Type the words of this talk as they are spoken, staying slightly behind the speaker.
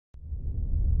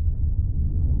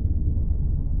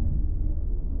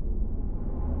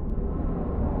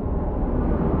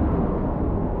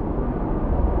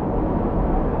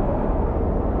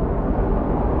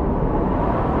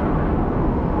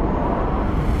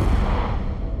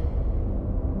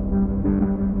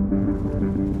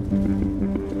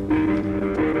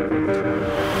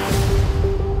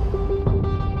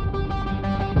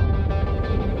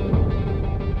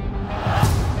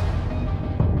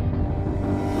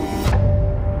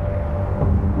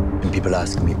Some people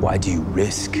ask me, why do you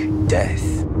risk death?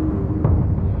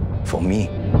 For me,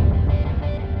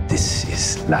 this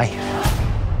is life.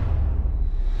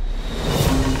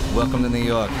 Welcome to New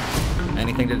York.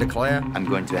 Anything to declare? I'm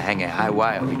going to hang a high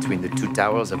wire between the two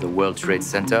towers of the World Trade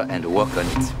Center and walk on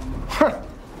it.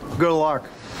 Good luck.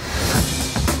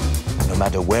 No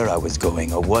matter where I was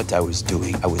going or what I was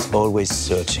doing, I was always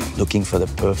searching, looking for the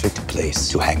perfect place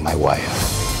to hang my wire.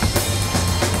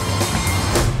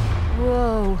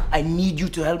 Whoa. I need you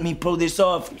to help me pull this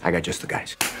off. I got just the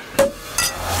guys.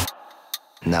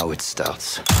 Now it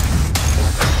starts.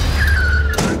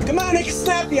 Come on, make it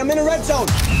snappy. I'm in a red zone.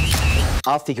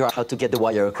 I'll figure out how to get the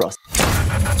wire across.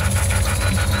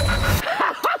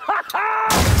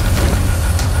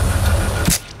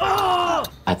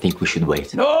 I think we should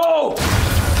wait. No!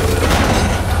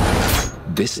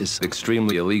 This is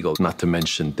extremely illegal, not to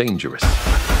mention dangerous.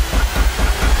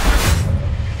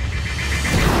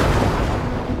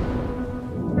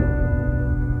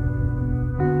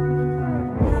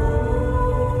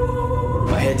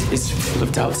 My head is full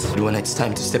of doubts. When it's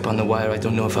time to step on the wire, I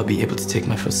don't know if I'll be able to take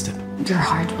my first step. Your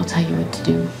heart will tell you what to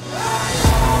do.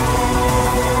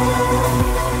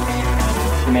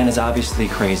 The man is obviously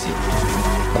crazy.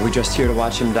 Are we just here to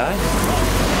watch him die?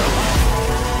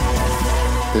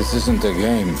 This isn't a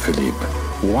game, Philippe.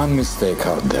 One mistake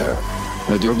out there,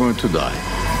 and you're going to die.